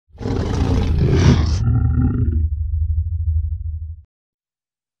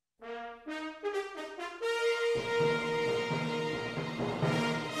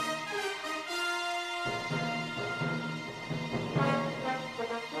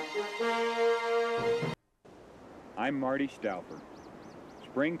I'm Marty Stouffer.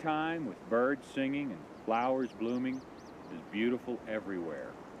 Springtime with birds singing and flowers blooming is beautiful everywhere.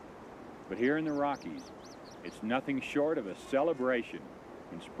 But here in the Rockies, it's nothing short of a celebration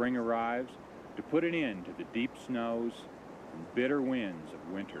when spring arrives to put an end to the deep snows and bitter winds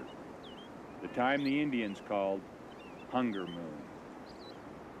of winter, the time the Indians called Hunger Moon.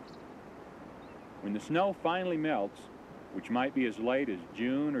 When the snow finally melts, which might be as late as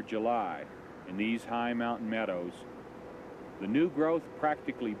June or July in these high mountain meadows, the new growth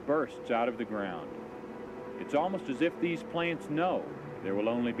practically bursts out of the ground. It's almost as if these plants know there will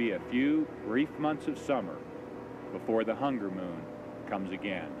only be a few brief months of summer before the hunger moon comes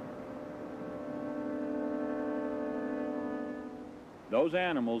again. Those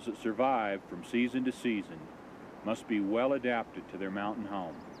animals that survive from season to season must be well adapted to their mountain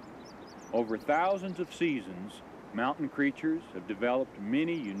home. Over thousands of seasons, mountain creatures have developed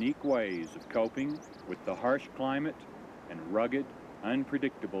many unique ways of coping with the harsh climate and rugged,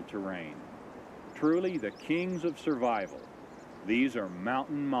 unpredictable terrain. Truly the kings of survival, these are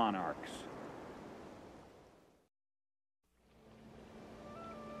mountain monarchs.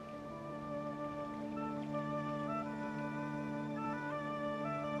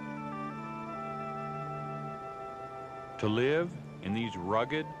 To live in these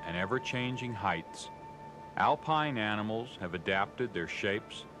rugged and ever-changing heights, Alpine animals have adapted their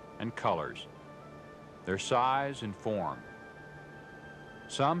shapes and colors, their size and form.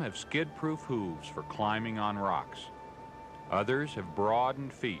 Some have skid-proof hooves for climbing on rocks. Others have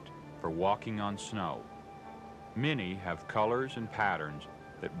broadened feet for walking on snow. Many have colors and patterns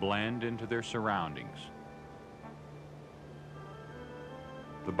that blend into their surroundings.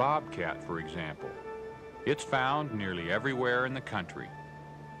 The bobcat, for example, it's found nearly everywhere in the country.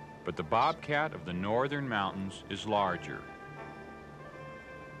 But the bobcat of the northern mountains is larger.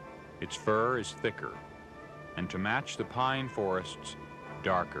 Its fur is thicker, and to match the pine forests,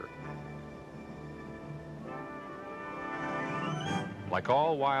 darker. Like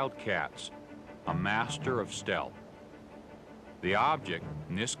all wild cats, a master of stealth. The object,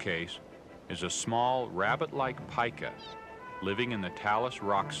 in this case, is a small rabbit-like pika living in the talus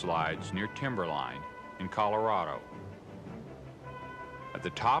rock slides near Timberline in Colorado. At the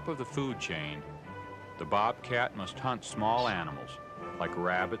top of the food chain, the bobcat must hunt small animals like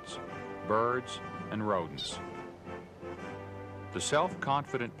rabbits, birds, and rodents. The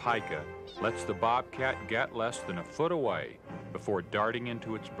self-confident pika lets the bobcat get less than a foot away before darting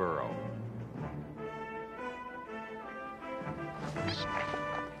into its burrow.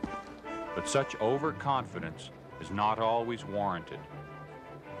 But such overconfidence is not always warranted.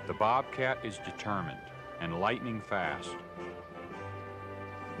 The bobcat is determined and lightning fast.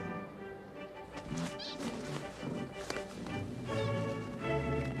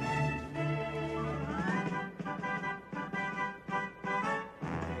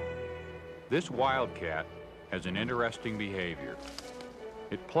 This wildcat has an interesting behavior.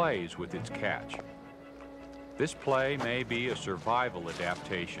 It plays with its catch. This play may be a survival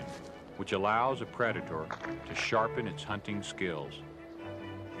adaptation, which allows a predator to sharpen its hunting skills.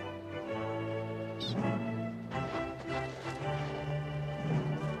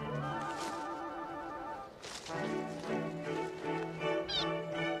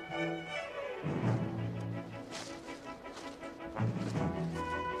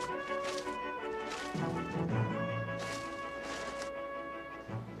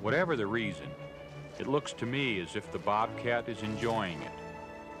 Whatever the reason, it looks to me as if the bobcat is enjoying it,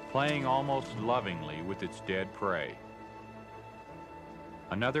 playing almost lovingly with its dead prey.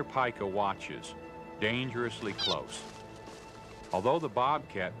 Another pika watches, dangerously close. Although the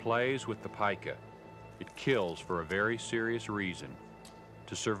bobcat plays with the pika, it kills for a very serious reason: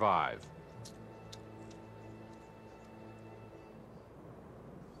 to survive.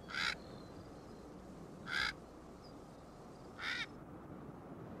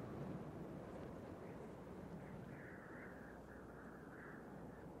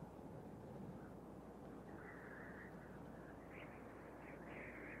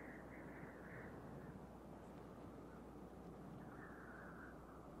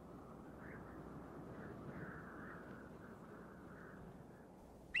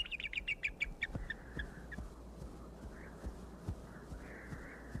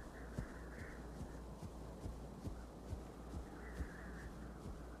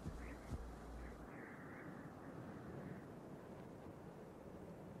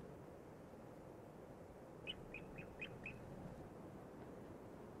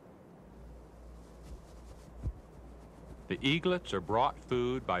 The eaglets are brought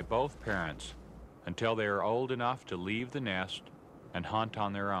food by both parents until they are old enough to leave the nest and hunt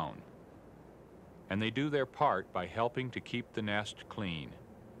on their own. and they do their part by helping to keep the nest clean.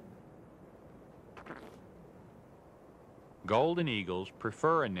 Golden eagles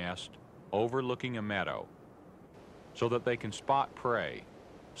prefer a nest overlooking a meadow so that they can spot prey,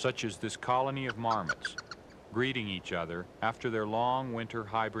 such as this colony of marmots, greeting each other after their long winter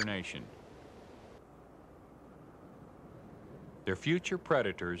hibernation. Their future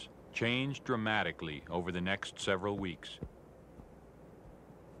predators change dramatically over the next several weeks,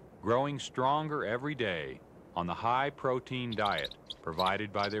 growing stronger every day on the high-protein diet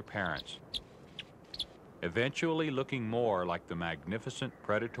provided by their parents, eventually looking more like the magnificent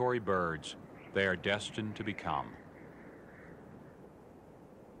predatory birds they are destined to become.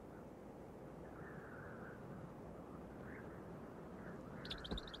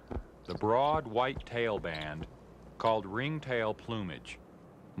 The broad white tail band, called ringtail plumage,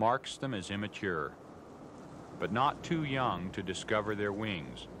 marks them as immature, but not too young to discover their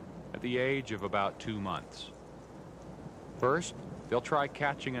wings, at the age of about 2 months. First, they'll try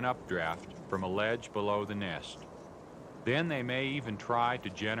catching an updraft from a ledge below the nest. Then they may even try to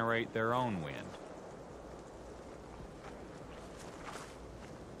generate their own wind.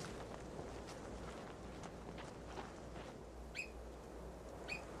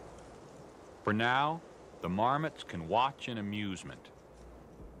 For now, the marmots can watch in amusement.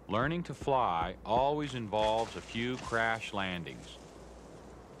 Learning to fly always involves a few crash landings.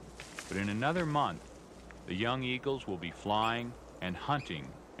 But in another month, the young eagles will be flying and hunting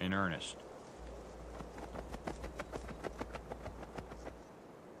in earnest.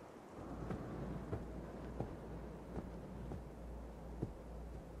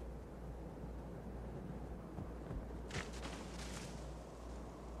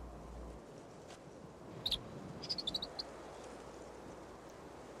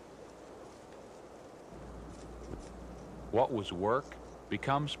 What was work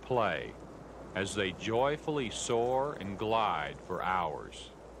becomes play as they joyfully soar and glide for hours.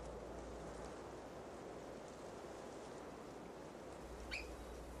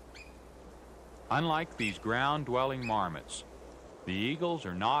 Unlike these ground-dwelling marmots, the eagles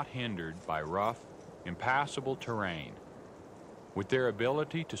are not hindered by rough, impassable terrain. With their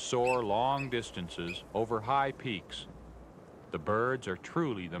ability to soar long distances over high peaks, the birds are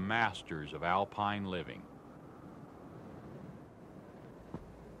truly the masters of alpine living.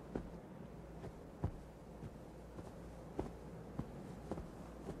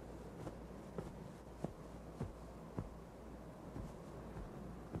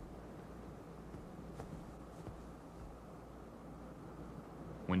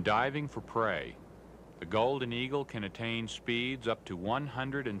 When diving for prey, the golden eagle can attain speeds up to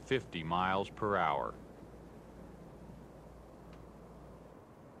 150 miles per hour.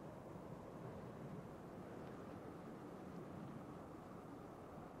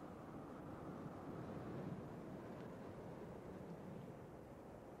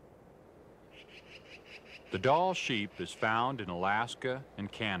 The Dall sheep is found in Alaska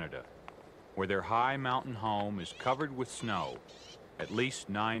and Canada, where their high mountain home is covered with snow at least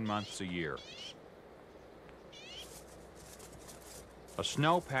 9 months a year. A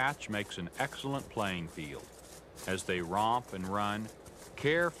snow patch makes an excellent playing field as they romp and run,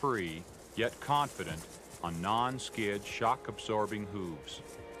 carefree yet confident on non-skid, shock-absorbing hooves.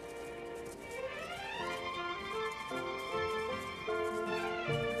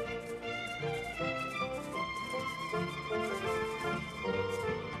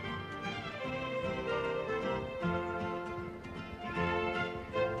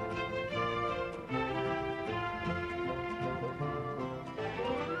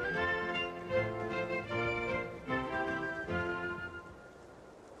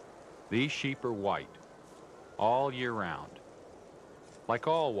 These sheep are white, all year round. Like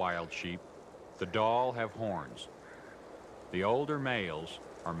all wild sheep, the Dall have horns. The older males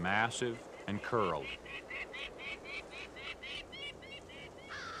are massive and curled.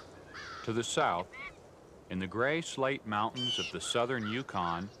 To the south, in the gray slate mountains of the southern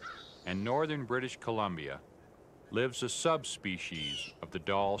Yukon and northern British Columbia, lives a subspecies of the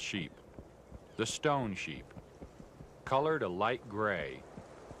Dall sheep, the stone sheep, colored a light gray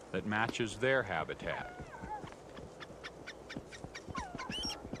that matches their habitat.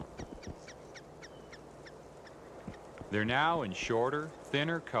 They're now in shorter,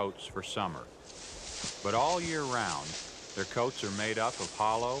 thinner coats for summer, but all year round, their coats are made up of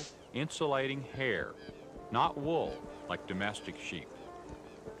hollow, insulating hair, not wool like domestic sheep.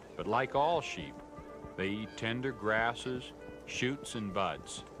 But like all sheep, they eat tender grasses, shoots, and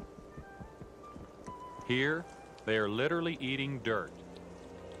buds. Here, they are literally eating dirt.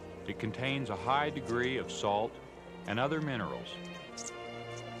 It contains a high degree of salt and other minerals.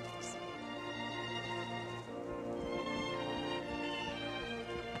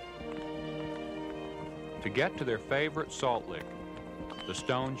 To get to their favorite salt lick, the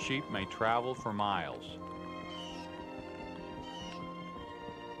stone sheep may travel for miles.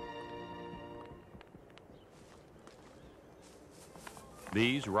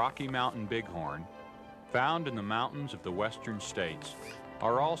 These Rocky Mountain bighorn, found in the mountains of the western states,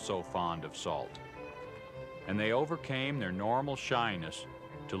 are also fond of salt, and they overcame their normal shyness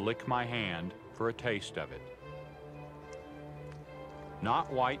to lick my hand for a taste of it.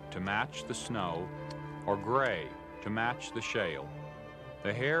 Not white to match the snow, or gray to match the shale,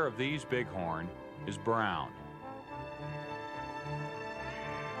 the hair of these bighorn is brown.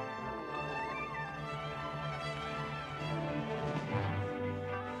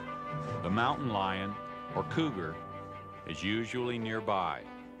 The mountain lion, or cougar, is usually nearby,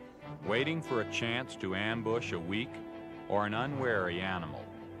 waiting for a chance to ambush a weak or an unwary animal.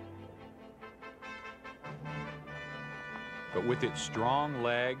 But with its strong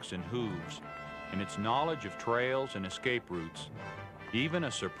legs and hooves, and its knowledge of trails and escape routes, even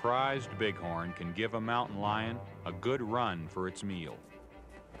a surprised bighorn can give a mountain lion a good run for its meal.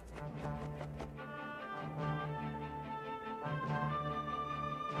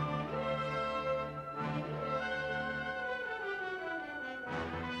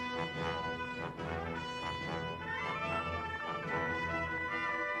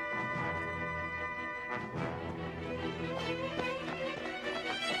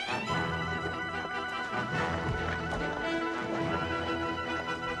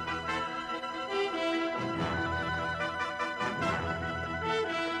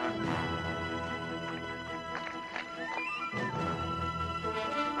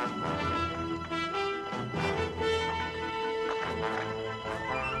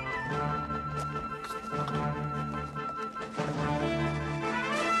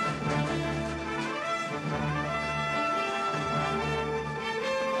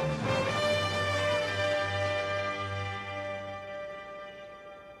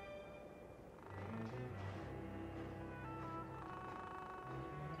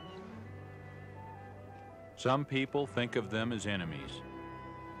 Some people think of them as enemies,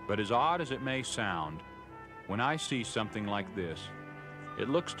 but as odd as it may sound, when I see something like this, it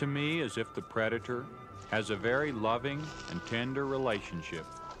looks to me as if the predator has a very loving and tender relationship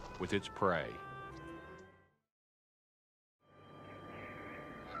with its prey.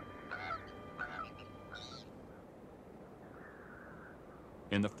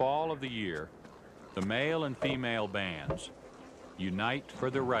 In the fall of the year, the male and female bands unite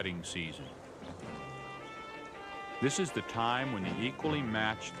for the rutting season. This is the time when the equally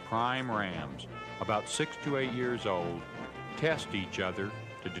matched prime rams, about 6 to 8 years old, test each other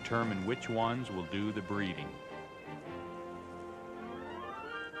to determine which ones will do the breeding.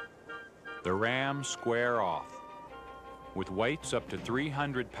 The rams square off. With weights up to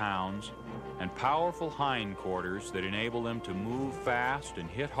 300 pounds and powerful hindquarters that enable them to move fast and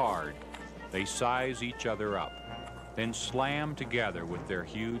hit hard, they size each other up, then slam together with their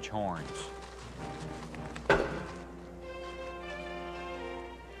huge horns.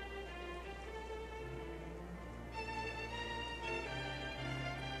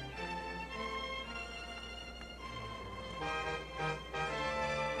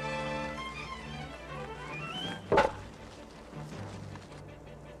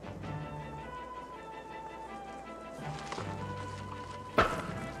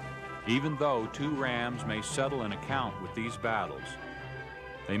 Even though 2 rams may settle an account with these battles,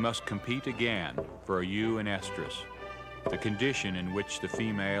 they must compete again for a ewe and estrus, the condition in which the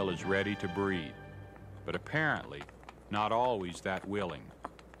female is ready to breed, but apparently not always that willing.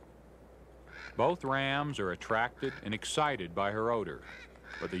 Both rams are attracted and excited by her odor,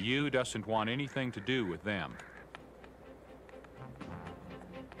 but the ewe doesn't want anything to do with them.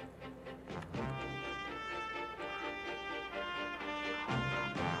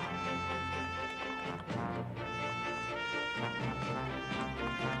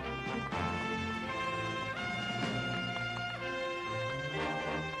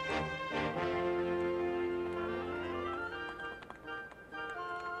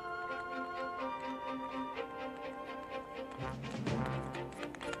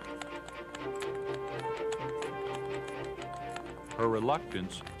 Her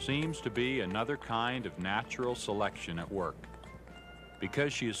reluctance seems to be another kind of natural selection at work.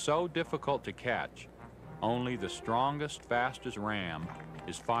 Because she is so difficult to catch, only the strongest, fastest ram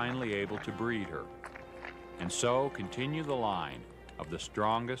is finally able to breed her, and so continue the line of the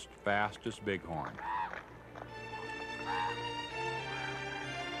strongest, fastest bighorn.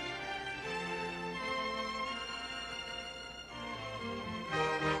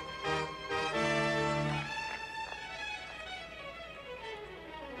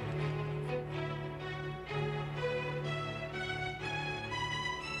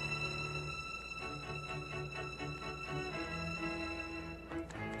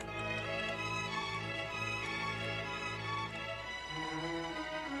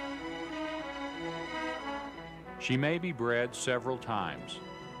 She may be bred several times.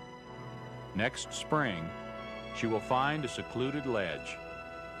 Next spring, she will find a secluded ledge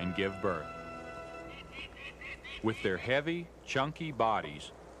and give birth. With their heavy, chunky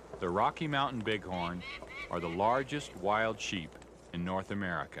bodies, the Rocky Mountain Bighorn are the largest wild sheep in North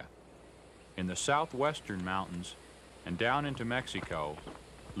America. In the southwestern mountains and down into Mexico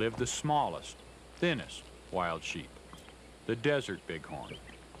live the smallest, thinnest wild sheep, the Desert Bighorn.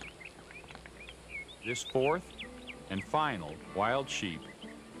 This fourth and final wild sheep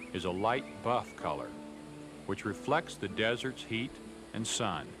is a light buff color, which reflects the desert's heat and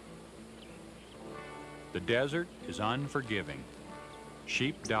sun. The desert is unforgiving.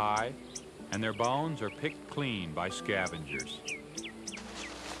 Sheep die, and their bones are picked clean by scavengers.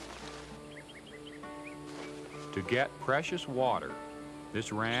 To get precious water,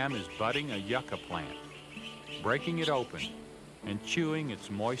 this ram is budding a yucca plant, breaking it open and chewing its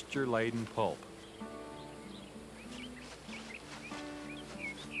moisture-laden pulp.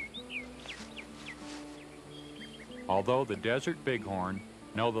 Although the Desert Bighorn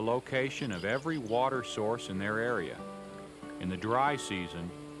know the location of every water source in their area, in the dry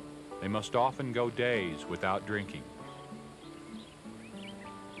season, they must often go days without drinking.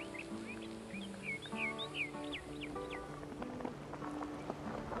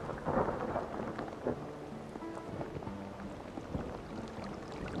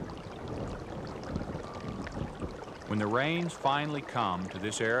 When the rains finally come to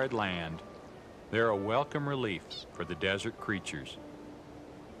this arid land, they're a welcome relief for the desert creatures.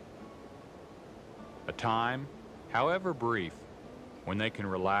 A time, however brief, when they can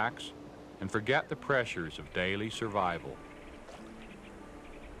relax and forget the pressures of daily survival.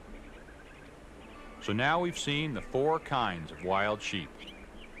 So now we've seen the four kinds of wild sheep,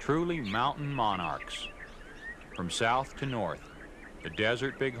 truly mountain monarchs. From south to north, the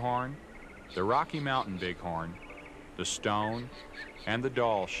Desert Bighorn, the Rocky Mountain Bighorn, the Stone, and the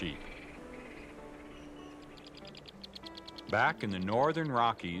Dall sheep. Back in the northern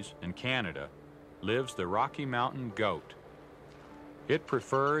Rockies and Canada lives the Rocky Mountain goat. It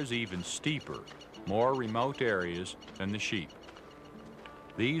prefers even steeper, more remote areas than the sheep.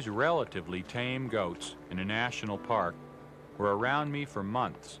 These relatively tame goats in a national park were around me for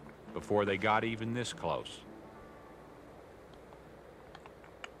months before they got even this close.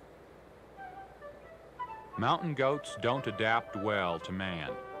 Mountain goats don't adapt well to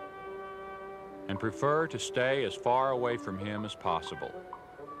man and prefer to stay as far away from him as possible,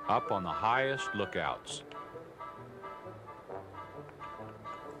 up on the highest lookouts.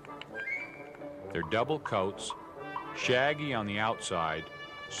 Their double coats, shaggy on the outside,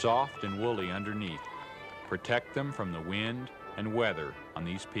 soft and woolly underneath, protect them from the wind and weather on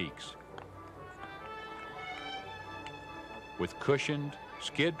these peaks. With cushioned,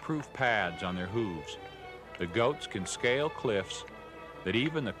 skid-proof pads on their hooves, the goats can scale cliffs that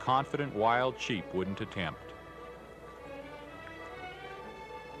even the confident wild sheep wouldn't attempt.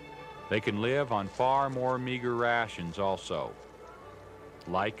 They can live on far more meager rations also,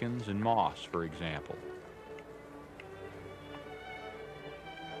 lichens and moss, for example.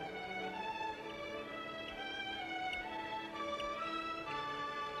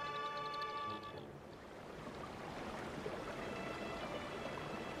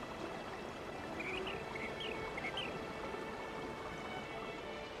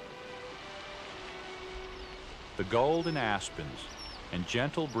 The golden aspens and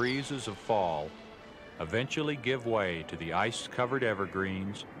gentle breezes of fall eventually give way to the ice-covered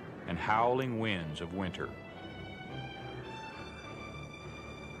evergreens and howling winds of winter.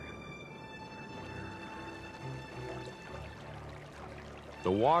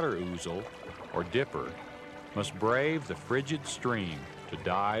 The water ouzel, or dipper, must brave the frigid stream to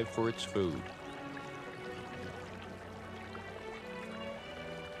dive for its food.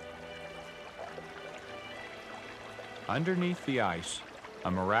 Underneath the ice,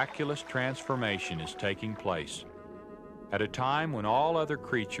 a miraculous transformation is taking place. At a time when all other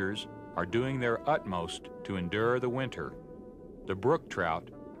creatures are doing their utmost to endure the winter, the brook trout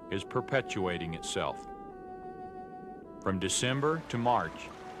is perpetuating itself. From December to March,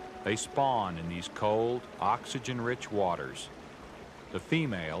 they spawn in these cold, oxygen-rich waters. The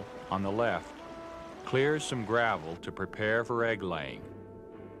female, on the left, clears some gravel to prepare for egg laying.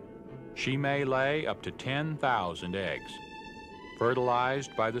 She may lay up to 10,000 eggs,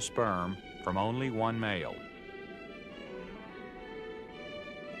 fertilized by the sperm from only one male.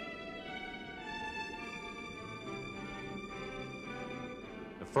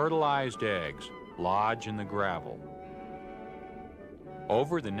 The fertilized eggs lodge in the gravel.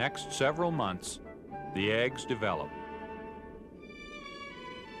 Over the next several months, the eggs develop.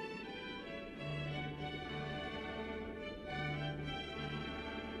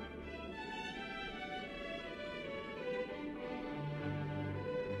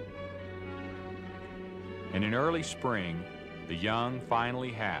 and in early spring, the young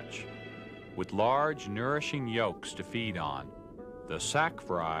finally hatch. With large, nourishing yolks to feed on, the sac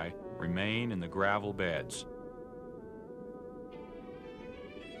fry remain in the gravel beds.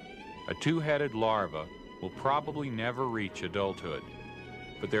 A two-headed larva will probably never reach adulthood,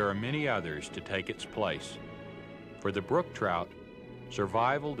 but there are many others to take its place. For the brook trout,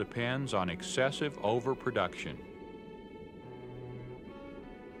 survival depends on excessive overproduction.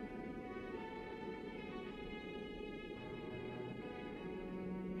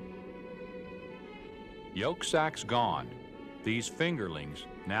 Yolk sacs gone, these fingerlings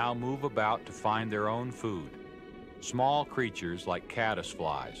now move about to find their own food, small creatures like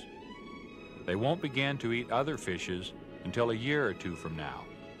caddisflies. They won't begin to eat other fishes until a year or two from now,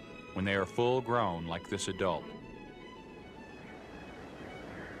 when they are full grown like this adult.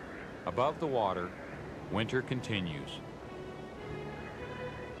 Above the water, winter continues.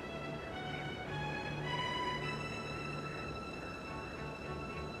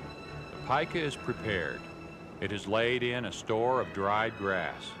 The pica is prepared. It is laid in a store of dried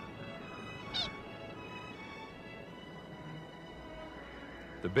grass.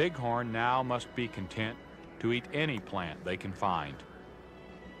 The bighorn now must be content to eat any plant they can find.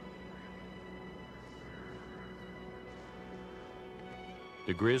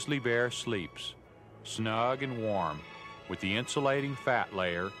 The grizzly bear sleeps, snug and warm, with the insulating fat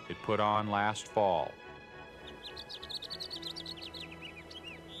layer it put on last fall.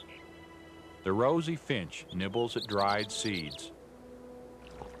 The rosy finch nibbles at dried seeds,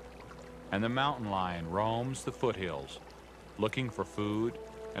 and the mountain lion roams the foothills, looking for food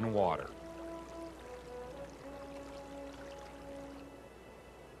and water.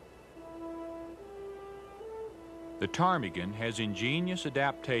 The ptarmigan has ingenious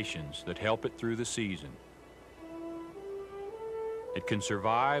adaptations that help it through the season. It can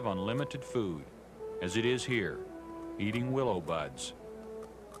survive on limited food, as it is here, eating willow buds.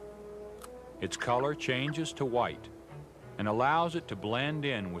 Its color changes to white and allows it to blend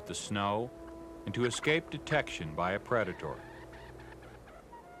in with the snow and to escape detection by a predator.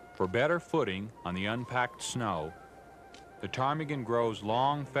 For better footing on the unpacked snow, the ptarmigan grows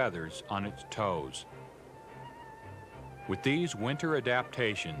long feathers on its toes. With these winter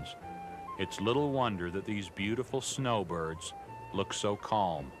adaptations, it's little wonder that these beautiful snowbirds look so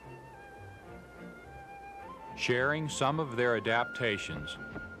calm. Sharing some of their adaptations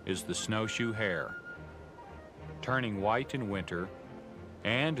is the snowshoe hare, turning white in winter,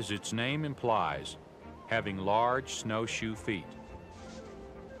 and as its name implies, having large snowshoe feet.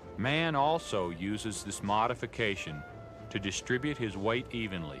 Man also uses this modification to distribute his weight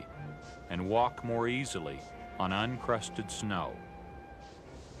evenly and walk more easily on uncrusted snow.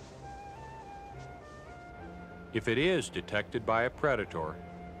 If it is detected by a predator,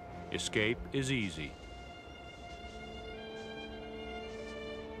 escape is easy.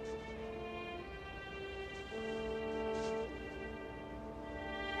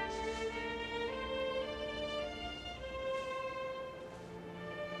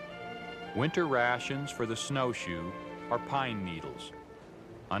 Winter rations for the snowshoe are pine needles.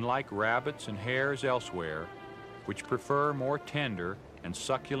 Unlike rabbits and hares elsewhere, which prefer more tender and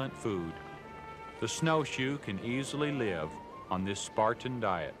succulent food, the snowshoe can easily live on this Spartan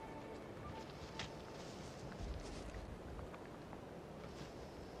diet.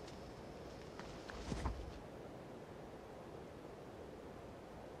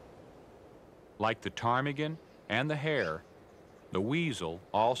 Like the ptarmigan and the hare, the weasel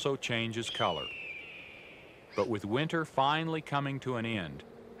also changes color. But with winter finally coming to an end,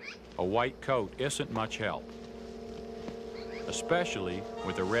 a white coat isn't much help, especially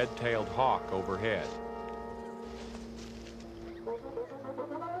with a red-tailed hawk overhead.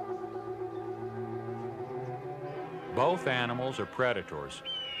 Both animals are predators,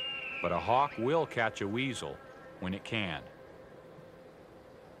 but a hawk will catch a weasel when it can.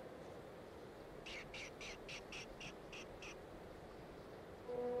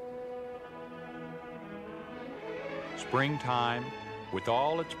 Springtime, with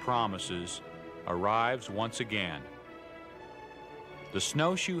all its promises, arrives once again. The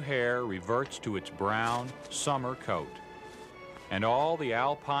snowshoe hare reverts to its brown summer coat, and all the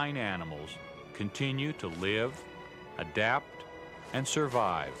alpine animals continue to live, adapt, and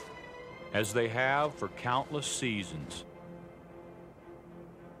survive, as they have for countless seasons.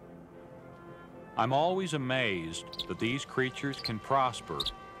 I'm always amazed that these creatures can prosper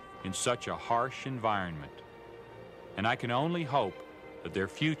in such a harsh environment, and I can only hope that their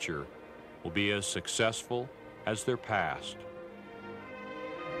future will be as successful as their past.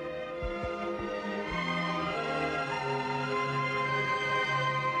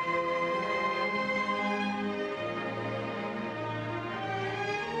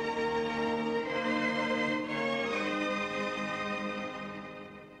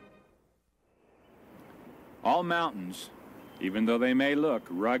 All mountains, even though they may look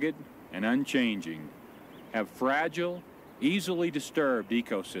rugged and unchanging, have fragile, easily disturbed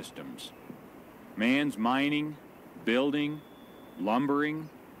ecosystems. Man's mining, building,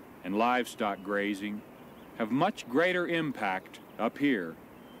 lumbering, and livestock grazing have much greater impact up here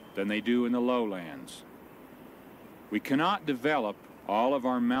than they do in the lowlands. We cannot develop all of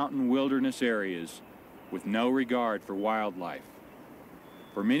our mountain wilderness areas with no regard for wildlife.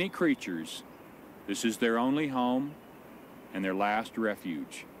 For many creatures, this is their only home and their last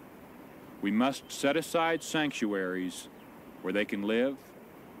refuge. We must set aside sanctuaries where they can live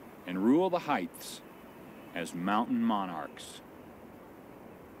and rule the heights as mountain monarchs.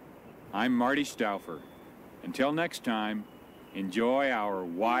 I'm Marty Stouffer. Until next time, enjoy our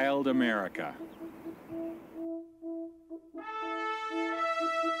wild America.